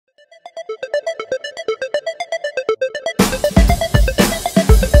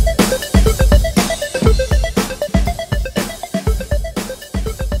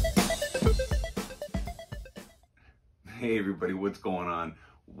everybody, what's going on?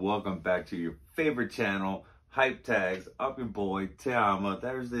 Welcome back to your favorite channel, Hype Tags. I'm your boy T.AMA.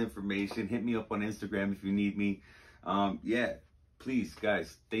 There's the information. Hit me up on Instagram if you need me. Yeah, please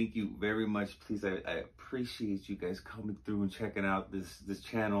guys, thank you very much. Please, I appreciate you guys coming through and checking out this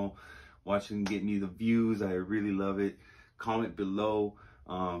channel, watching, get me the views. I really love it. Comment below,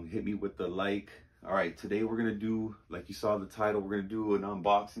 hit me with the like. All right, today we're gonna do, like you saw the title, we're gonna do an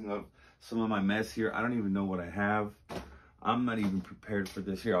unboxing of some of my mess here. I don't even know what I have. I'm not even prepared for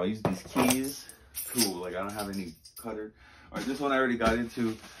this. Here, I'll use these keys. Cool, like I don't have any cutter. All right, this one I already got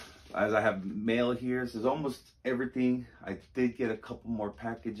into, as I have mail here. This is almost everything. I did get a couple more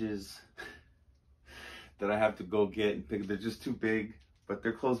packages that I have to go get and pick. They're just too big, but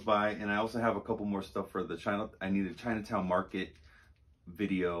they're close by. And I also have a couple more stuff for the China. I need a Chinatown market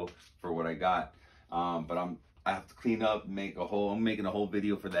video for what I got. But I have to clean up, I'm making a whole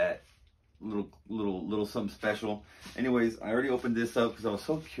video for that. Little something special. Anyways, I already opened this up because I was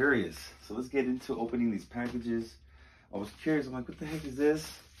so curious. So let's get into opening these packages. I was curious. I'm like, what the heck is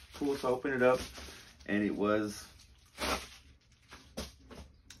this? Cool. So I opened it up, and it was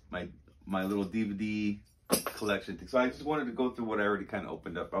my little DVD collection thing. So I just wanted to go through what I already kind of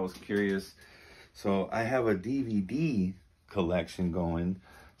opened up. I was curious. So I have a DVD collection going.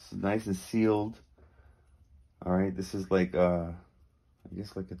 It's nice and sealed. All right, this is like I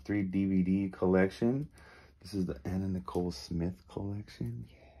guess like a 3 DVD collection. This is the Anna Nicole Smith collection.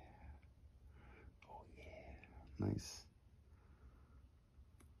 Yeah. Oh yeah. Nice.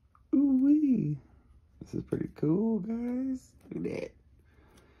 Ooh wee. This is pretty cool, guys. Look at that.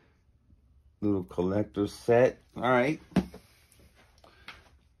 Little collector set. All right.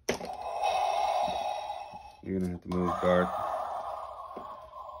 You're gonna have to move, Darth.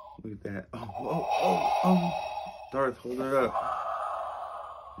 Look at that. Oh. Darth, hold it up.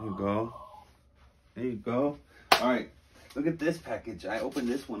 There you go. There you go. All right. Look at this package. I opened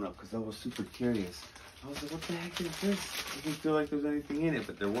this one up because I was super curious. I was like, what the heck is this? I didn't feel like there was anything in it,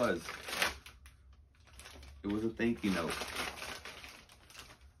 but there was. It was a thank you note.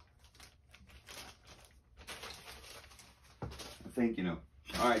 A thank you note.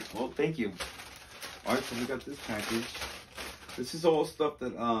 All right. Well, thank you. All right. So we got this package. This is all stuff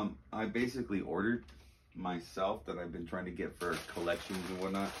that I basically ordered myself that I've been trying to get for collections and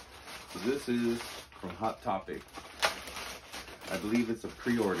whatnot. So this is from Hot Topic. I believe it's a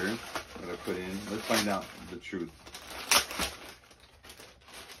pre-order that I put in. Let's find out the truth.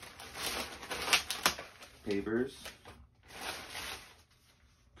 Papers,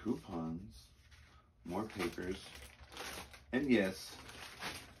 coupons, more papers, and yes,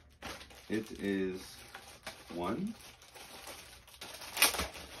 it is one.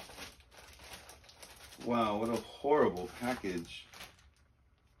 Wow, what a horrible package.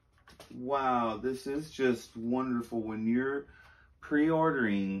 Wow, this is just wonderful when you're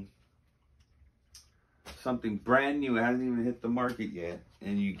pre-ordering something brand new. It hasn't even hit the market yet,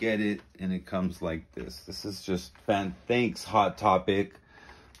 and you get it, and it comes like this. This is just fan. Thanks, Hot Topic.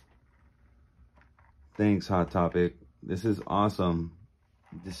 Thanks, Hot Topic. This is awesome.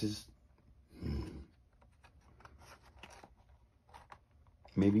 This is...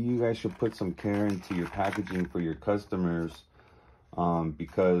 Maybe you guys should put some care into your packaging for your customers,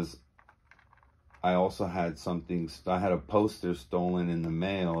 because I also had I had a poster stolen in the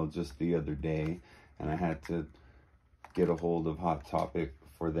mail just the other day, and I had to get a hold of Hot Topic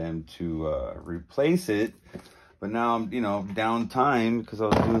for them to replace it. But now I'm, down time because I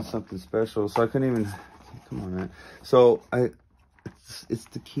was doing something special, so I couldn't even, come on, man. So it's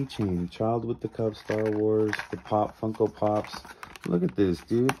the keychain, Child with the Cup, Star Wars, the Funko Pops. Look at this,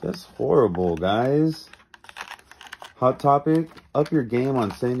 dude. That's horrible, guys. Hot Topic, up your game on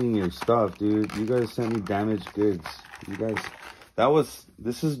sending your stuff, dude. You guys sent me damaged goods. You guys,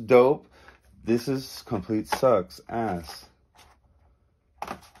 this is dope. This is complete sucks ass.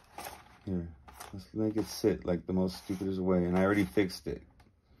 Here, let's make it sit like the most stupidest way. And I already fixed it.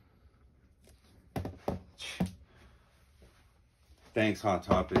 Thanks, Hot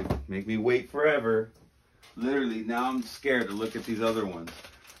Topic. Make me wait forever. Literally, now I'm scared to look at these other ones.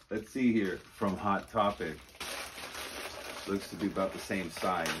 Let's see here from Hot Topic. Looks to be about the same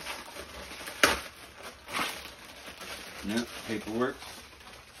size. Yep, paperwork,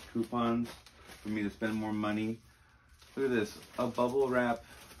 coupons for me to spend more money. Look at this, a bubble wrap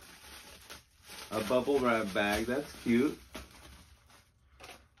bag. That's cute.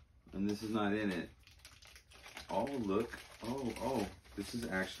 And this is not in it. Oh, look. Oh, this is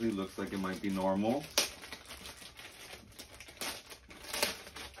actually looks like it might be normal.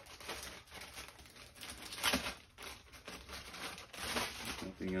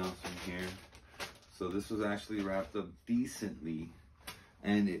 Nothing else in here. So this was actually wrapped up decently.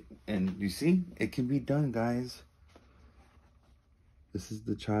 And you see, it can be done, guys. This is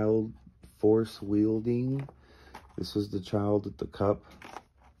the child force wielding. This was the child with the cup.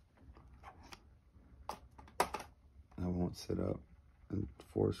 I won't sit up. And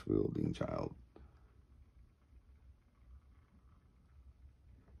force wielding child.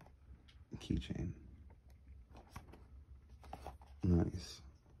 Keychain. Nice.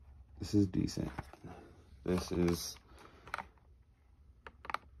 This is decent. This is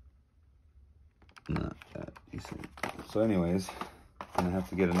not that decent. So anyways, I'm gonna have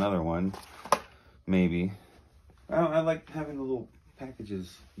to get another one. Maybe. I like having the little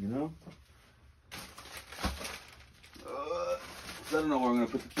packages, you know? I don't know where I'm gonna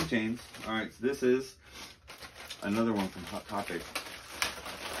put the keychains. Alright, so this is another one from Hot Topic.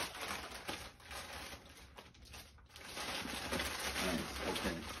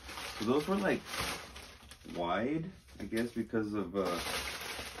 So those were like wide, I guess, because of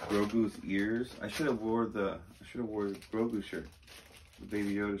Grogu's ears. I should have wore the Grogu shirt, the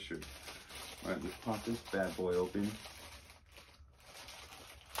Baby Yoda shirt. All right, let's pop this bad boy open.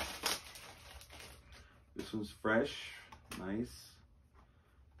 This one's fresh, nice.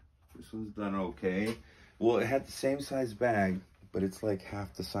 This one's done okay. Well, it had the same size bag, but it's like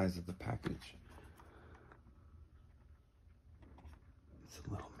half the size of the package. It's a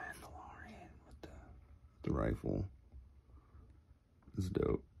little the rifle is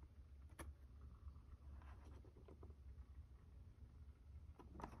dope.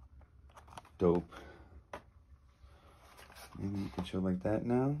 Dope. Maybe you can show like that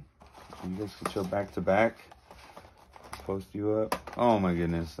now. You guys can show back to back. Post you up. Oh my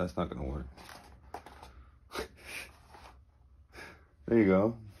goodness, that's not gonna work. There you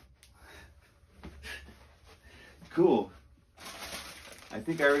go. Cool. I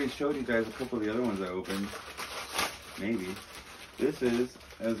think I already showed you guys a couple of the other ones I opened. Maybe. This is,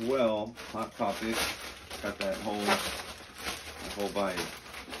 as well, Hot Topic. Got that whole body.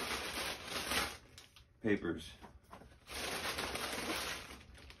 Papers.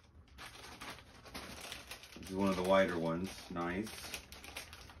 This is one of the wider ones. Nice.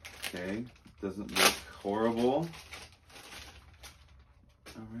 Okay. Doesn't look horrible.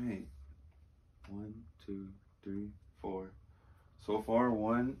 Alright. 1, 2, 3, 4. So far,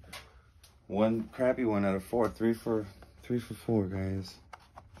 one crappy one out of 4. 3 for 4, guys.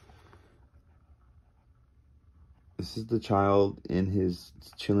 This is the child in his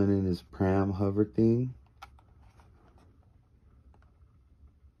chilling in his pram hover thing.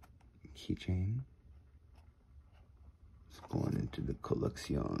 Keychain. It's going into the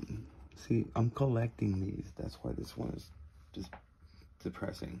collection. See, I'm collecting these. That's why this one is just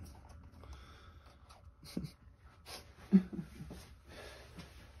depressing.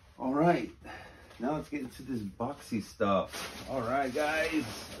 All right, now let's get into this boxy stuff. All right, guys,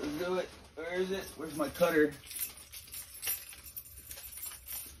 let's do it. Where is it? Where's my cutter?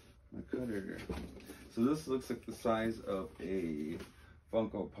 My cutter. So this looks like the size of a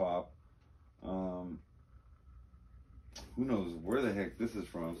Funko Pop. Who knows where the heck this is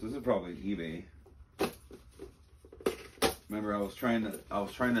from? So this is probably eBay. Remember, I was trying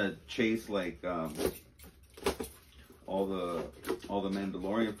to chase like all the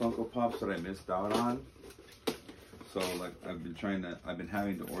Mandalorian Funko Pops that I missed out on. So like I've been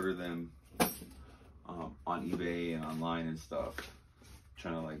having to order them on eBay and online and stuff,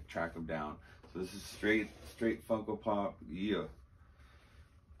 trying to like track them down. So this is straight Funko Pop. Yeah,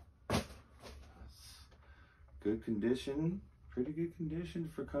 good condition, pretty good condition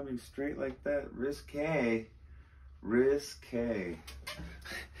for coming straight like that. Risque.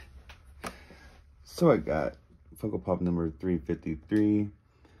 So I got Funko Pop number 353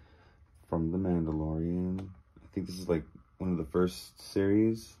 from The Mandalorian. I think this is like one of the first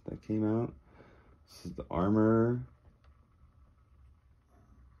series that came out. This is the armor.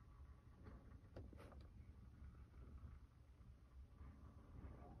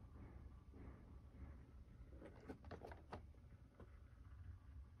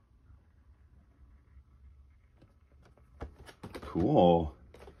 Cool.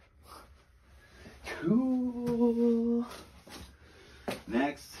 Cool.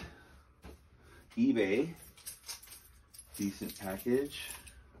 Next, eBay. Decent package.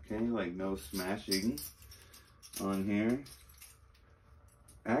 Okay, like no smashing on here.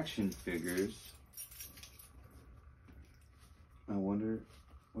 Action figures. I wonder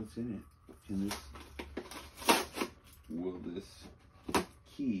what's in it. Can this, will this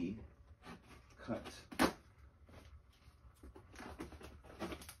key cut?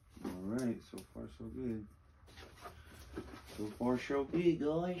 Alright, so far so good. So far so good,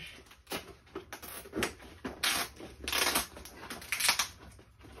 guys.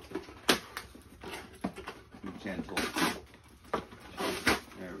 gentle.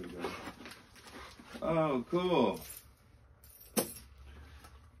 There we go. Oh, cool. So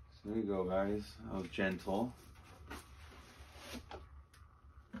there you go, guys. Oh, gentle.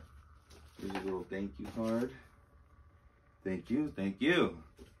 Here's a little thank you card. Thank you, thank you.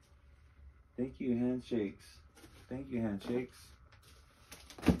 Thank you, handshakes. Thank you, handshakes.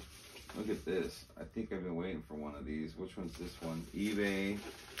 Look at this. I think I've been waiting for one of these. Which one's this one? eBay.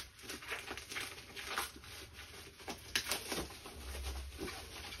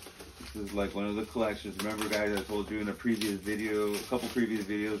 This is like one of the collections. Remember, guys, I told you in a previous video, a couple previous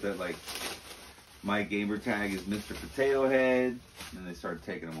videos, that like my gamer tag is Mr. Potato Head, and they started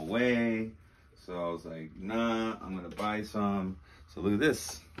taking them away. So I was like, nah, I'm gonna buy some. So look at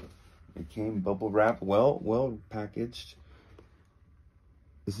this. It came bubble wrap, well packaged.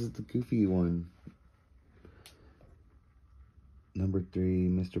 This is the goofy one. Number 3,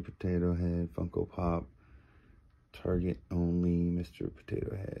 Mr. Potato Head, Funko Pop. Target only, Mr.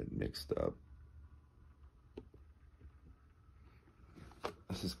 Potato Head mixed up.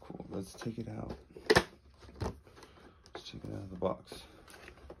 This is cool. Let's take it out. Let's take it out of the box.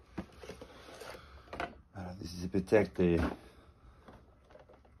 This is a protector.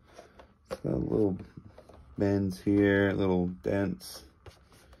 It's got little bends here, little dents.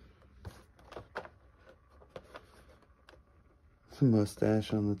 Some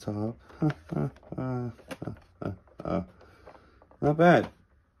mustache on the top. Not bad.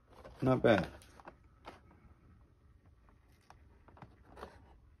 Not bad.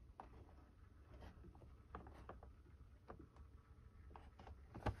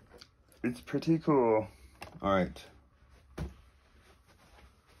 It's pretty cool. All right.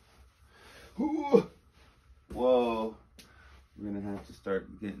 Ooh. Whoa. We're gonna have to start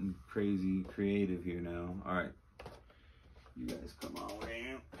getting crazy creative here now. All right. You guys come on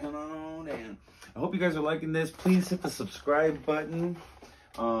down. Come on down. I hope you guys are liking this. Please hit the subscribe button.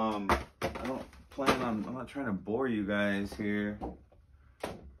 I'm not trying to bore you guys here.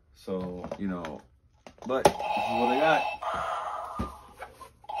 So, you know, but this is what I got.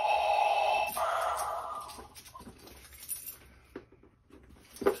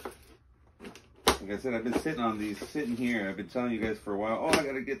 Like I said, I've been sitting here. I've been telling you guys for a while, oh, I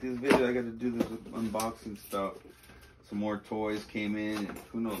gotta get this video. I gotta do this unboxing stuff. Some more toys came in, and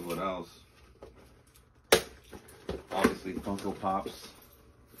who knows what else. Obviously, Funko Pops.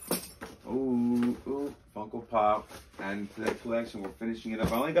 Ooh, Funko Pop. Adding to that collection, we're finishing it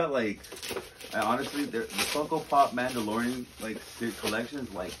up. I only got like, honestly, the Funko Pop Mandalorian collection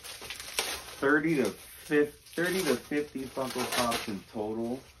is like 30 to 50 Funko Pops in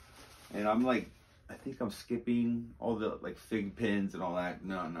total, and I'm like, I think I'm skipping all the like fig pins and all that.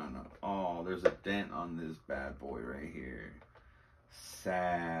 No. Oh, there's a dent on this bad boy right here.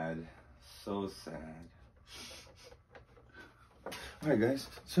 Sad. So sad. All right, guys.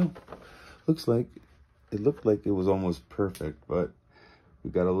 So, looked like it was almost perfect, but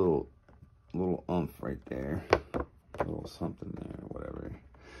we got a little oomph right there. A little something there, whatever.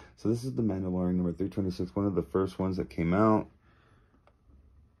 So this is the Mandalorian number 326, one of the first ones that came out.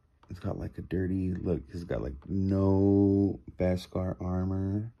 It's got like a dirty look. It's got like no Beskar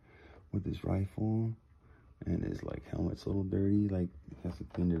armor with his rifle, and his like helmet's a little dirty. Like he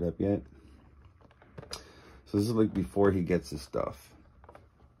hasn't cleaned it up yet. So this is like before he gets his stuff.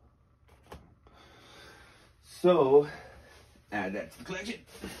 So add that to the collection.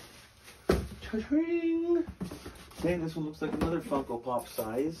 Cha-ching! Okay, this one looks like another Funko Pop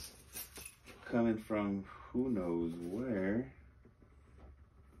size, coming from who knows where.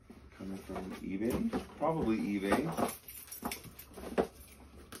 Coming from eBay, probably eBay.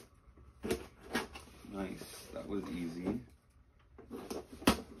 Nice, that was easy.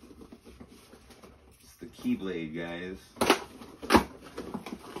 It's the Keyblade, guys.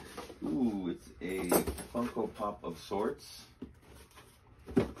 Ooh, it's a Funko Pop of sorts.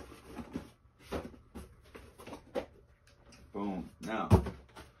 Boom. Now,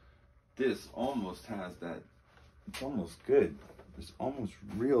 this almost has that, it's almost good. It's almost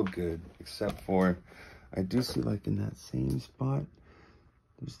real good, except for I do see like in that same spot,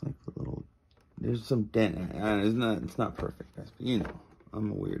 there's like a little, there's some dent. It's not perfect, guys, but you know,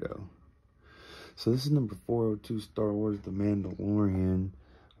 I'm a weirdo. So this is number 402, Star Wars The Mandalorian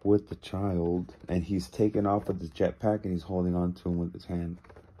with the child, and he's taken off with his jetpack and he's holding on to him with his hand.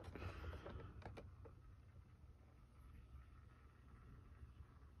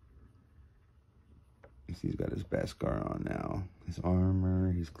 He's got his Beskar on now. His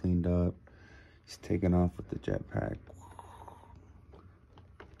armor, he's cleaned up. He's taken off with the jetpack.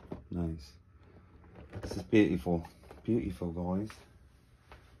 Nice. This is beautiful. Beautiful, guys.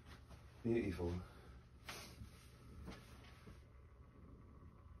 Beautiful.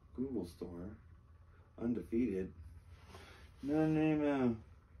 Google store. Undefeated. No name.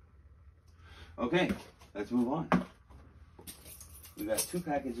 Okay, let's move on. We got 2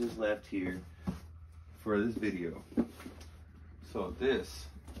 packages left here for this video. So this,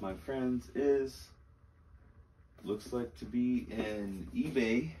 my friends, looks like to be an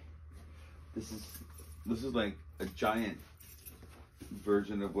eBay. This is like a giant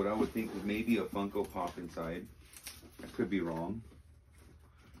version of what I would think is maybe a Funko Pop inside. I could be wrong.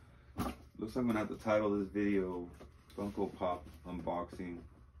 Looks like I'm gonna have to title this video Funko Pop Unboxing.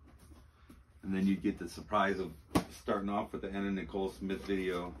 And then you'd get the surprise of starting off with the Anna Nicole Smith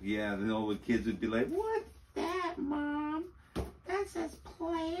video. Yeah, then all the kids would be like, "What's that, Mom? That says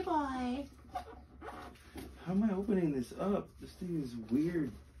Playboy." How am I opening this up? This thing is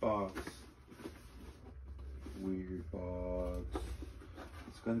weird box. Weird box.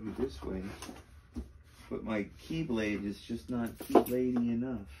 It's gotta be this way. But my keyblade is just not keybladey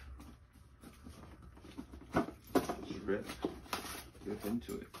enough. Just rip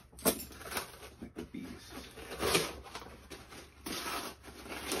into it. Like the beast.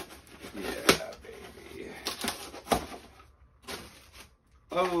 Yeah, baby.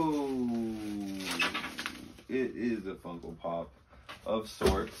 Oh, it is a Funko Pop of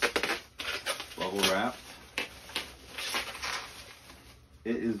sorts. Bubble wrap.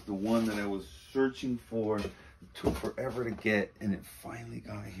 It is the one that I was searching for. It took forever to get, and it finally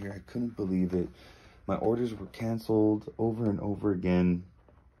got here. I couldn't believe it. My orders were canceled over and over again.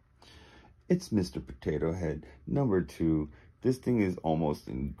 It's Mr. Potato Head number 2. This thing is almost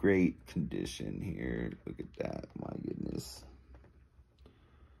in great condition here. Look at that. My goodness.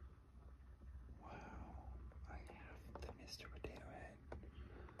 Wow. I have the Mr. Potato Head.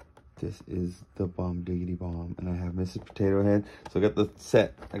 This is the bomb diggity bomb. And I have Mr. Potato Head. So I got the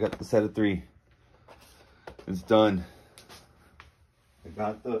set. I got the set of 3. It's done. I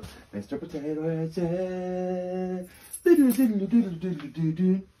got the Mr. Potato Head set.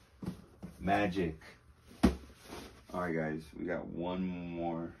 Magic. All right, guys, we got one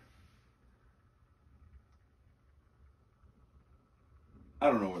more. I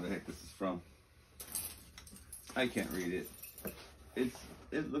don't know where the heck this is from. I can't read it. It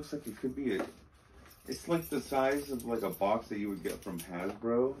looks like it could be it's like the size of like a box that you would get from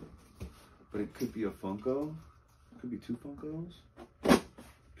Hasbro, but it could be a Funko. It could be 2 Funkos.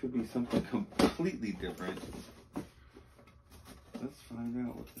 Could be something completely different. Let's find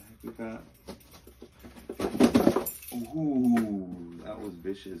out what the heck we got. Ooh, that was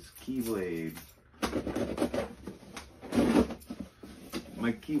vicious. Keyblade.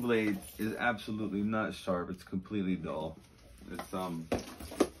 My keyblade is absolutely not sharp. It's completely dull. It's What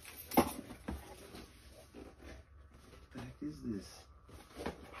the heck is this?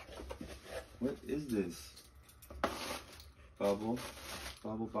 What is this? Bubble.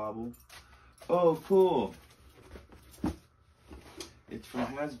 Bubble bobble. Oh, cool. It's from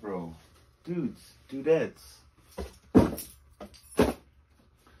Hasbro. Dudettes.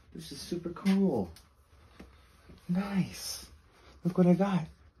 This is super cool. Nice. Look what I got.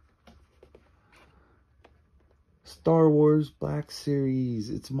 Star Wars Black Series.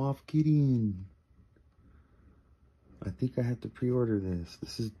 It's Moff Gideon. I think I have to pre-order this.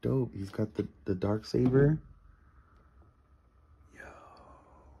 This is dope. He's got the dark saber. Yo.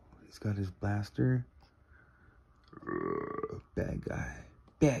 He's got his blaster. Bad guy.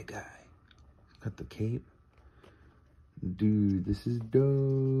 Bad guy. Got the cape. Dude, this is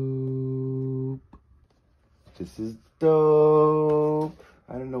dope. This is dope.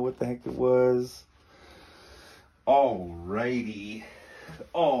 I don't know what the heck it was. Alrighty.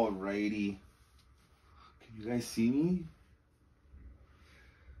 Alrighty. Can you guys see me?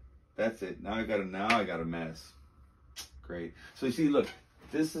 That's it. Now I got a mess. Great. So you see, look,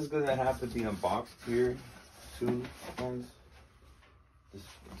 this is gonna have to be unboxed here soon, guys. This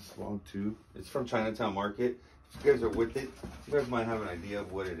long tube. It's from Chinatown Market. If you guys are with it, you guys might have an idea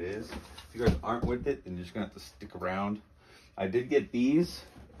of what it is. If you guys aren't with it, then you're just gonna have to stick around. I did get these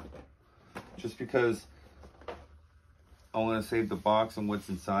just because I want to save the box and what's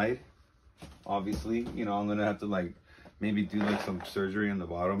inside. Obviously, you know, I'm gonna have to like maybe do like some surgery on the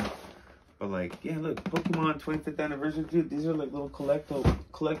bottom. But like, yeah, look, Pokemon 25th anniversary, dude. These are like little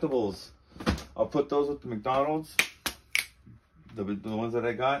collectibles. I'll put those with the McDonald's. The ones that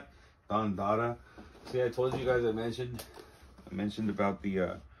I got, Don Dada. See, I told you guys I mentioned about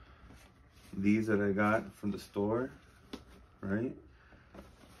the these that I got from the store, right?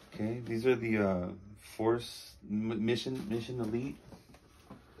 Okay, these are the Force Mission Elite.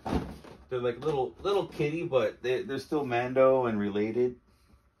 They're like little kitty, but they're still Mando and related.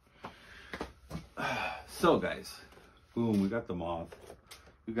 So guys, boom, we got the moth.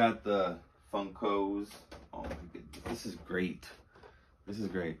 We got the Funkos. Oh my goodness, this is great. This is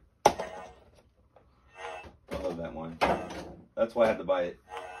great. I love that one. That's why I had to buy it.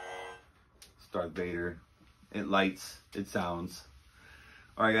 Darth Vader. It lights, it sounds.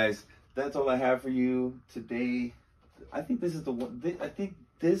 All right, guys, that's all I have for you today. I think this is the one. I think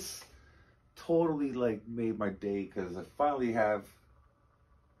this totally like made my day because I finally have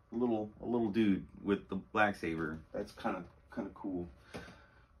a little dude with the black saber. That's kind of cool.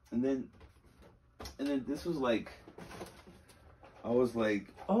 And then this was like, I was like,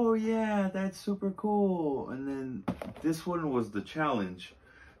 oh yeah, that's super cool. And then this one was the challenge.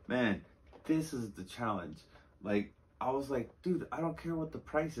 Man, this is the challenge. Like, I was like, dude, I don't care what the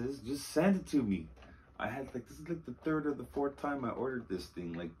price is, just send it to me. I had like, this is like the third or the fourth time I ordered this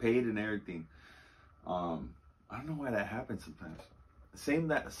thing, like paid and everything. I don't know why that happens sometimes. Same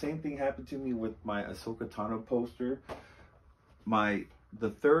thing happened to me with my Ahsoka Tano poster. The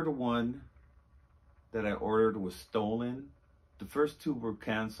third one that I ordered was stolen. The first two were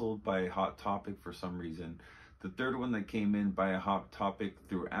canceled by Hot Topic for some reason. The third one that came in by a Hot Topic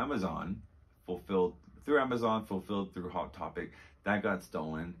through Amazon, fulfilled through Hot Topic, that got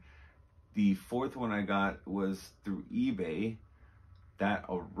stolen. The fourth one I got was through eBay. That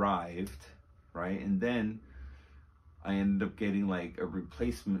arrived, right? And then I ended up getting like a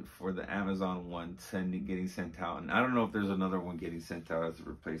replacement for the Amazon one getting sent out. And I don't know if there's another one getting sent out as a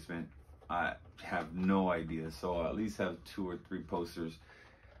replacement. I have no idea. So I'll at least have 2 or 3 posters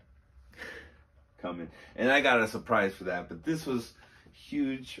coming. And I got a surprise for that. But this was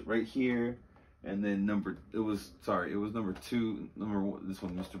huge right here. And then it was number 2, number 1, this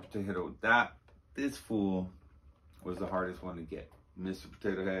one, Mr. Potato. This fool was the hardest one to get. Mr.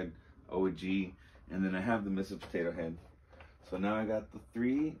 Potato Head, OG. And then I have the Mr. Potato Head. So now I got the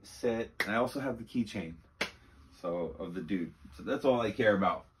 3 set. And I also have the keychain. So, of the dude. So that's all I care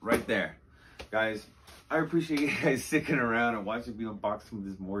about. Right there. Guys, I appreciate you guys sticking around and watching me unbox some of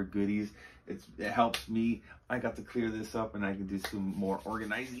these more goodies. It helps me. I got to clear this up and I can do some more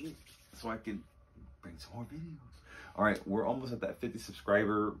organizing. So I can bring some more videos. All right, we're almost at that 50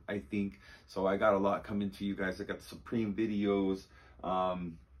 subscriber, I think. So I got a lot coming to you guys. I got the Supreme videos.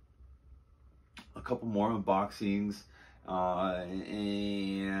 A couple more unboxings,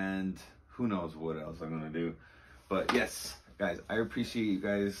 and who knows what else I'm gonna do. But yes, guys, I appreciate you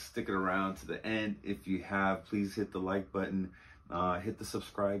guys sticking around to the end. If you have, please hit the like button, hit the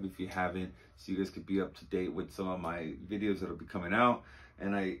subscribe if you haven't, so you guys could be up to date with some of my videos that'll be coming out.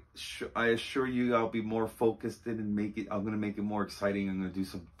 And I assure you, I'll be more focused in and I'm gonna make it more exciting. I'm gonna do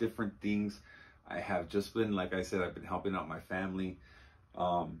some different things. I have just been, like I said, I've been helping out my family.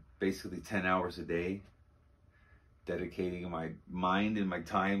 Basically 10 hours a day, dedicating my mind and my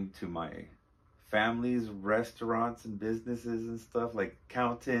time to my family's restaurants and businesses and stuff, like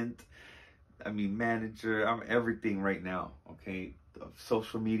accountant, manager. I'm everything right now, okay?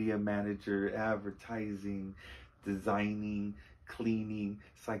 Social media manager, advertising, designing, cleaning,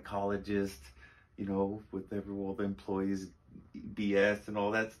 psychologist, with all the employees BS and all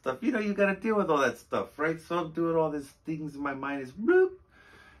that stuff. You got to deal with all that stuff, right? So I'm doing all these things in my mind is bloop.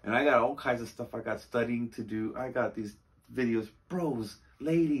 And I got all kinds of stuff I got studying to do. I got these videos, bros,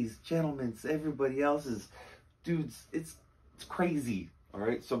 ladies, gentlemen, everybody else's, dudes. It's crazy, all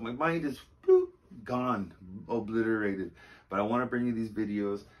right? So my mind is bloop, gone, obliterated. But I want to bring you these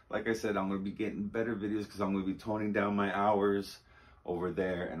videos. Like I said, I'm going to be getting better videos because I'm going to be toning down my hours over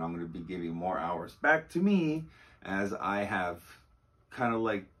there. And I'm going to be giving more hours back to me as I have kind of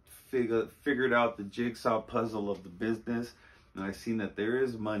like figured out the jigsaw puzzle of the business. And I've seen that there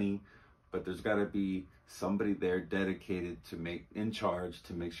is money, but there's got to be somebody there dedicated in charge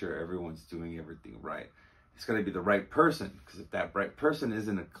to make sure everyone's doing everything right. It's got to be the right person, because if that right person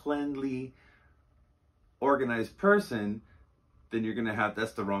isn't a cleanly, organized person, then you're going to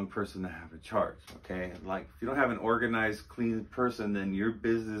that's the wrong person to have in charge, okay? Like, if you don't have an organized, clean person, then your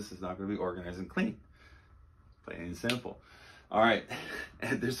business is not going to be organized and clean. Plain and simple. All right.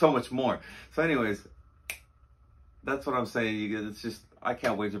 And there's so much more. So anyways, that's what I'm saying. It's just, I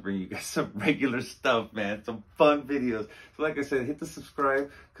can't wait to bring you guys some regular stuff, man. Some fun videos. So like I said, hit the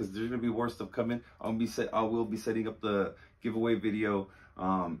subscribe, because there's going to be more stuff coming. I will be setting up the giveaway video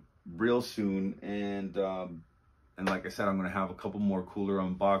real soon. And like I said, I'm going to have a couple more cooler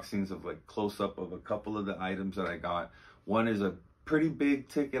unboxings of like close-up of a couple of the items that I got. One is a pretty big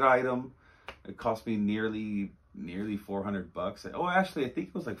ticket item. It cost me nearly $400. Oh, actually, I think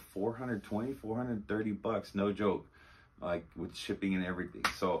it was like $430, no joke, like with shipping and everything.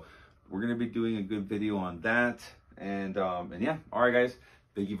 So we're gonna be doing a good video on that. And yeah, all right, guys,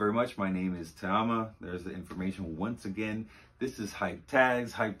 Thank you very much. My name is T.AMA. There's the information once again. This is Hype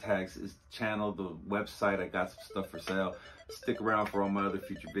Tags. Hype Tags is the channel, the website. I got some stuff for sale. Stick around for all my other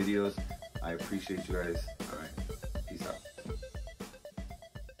future videos. I appreciate you guys. All right.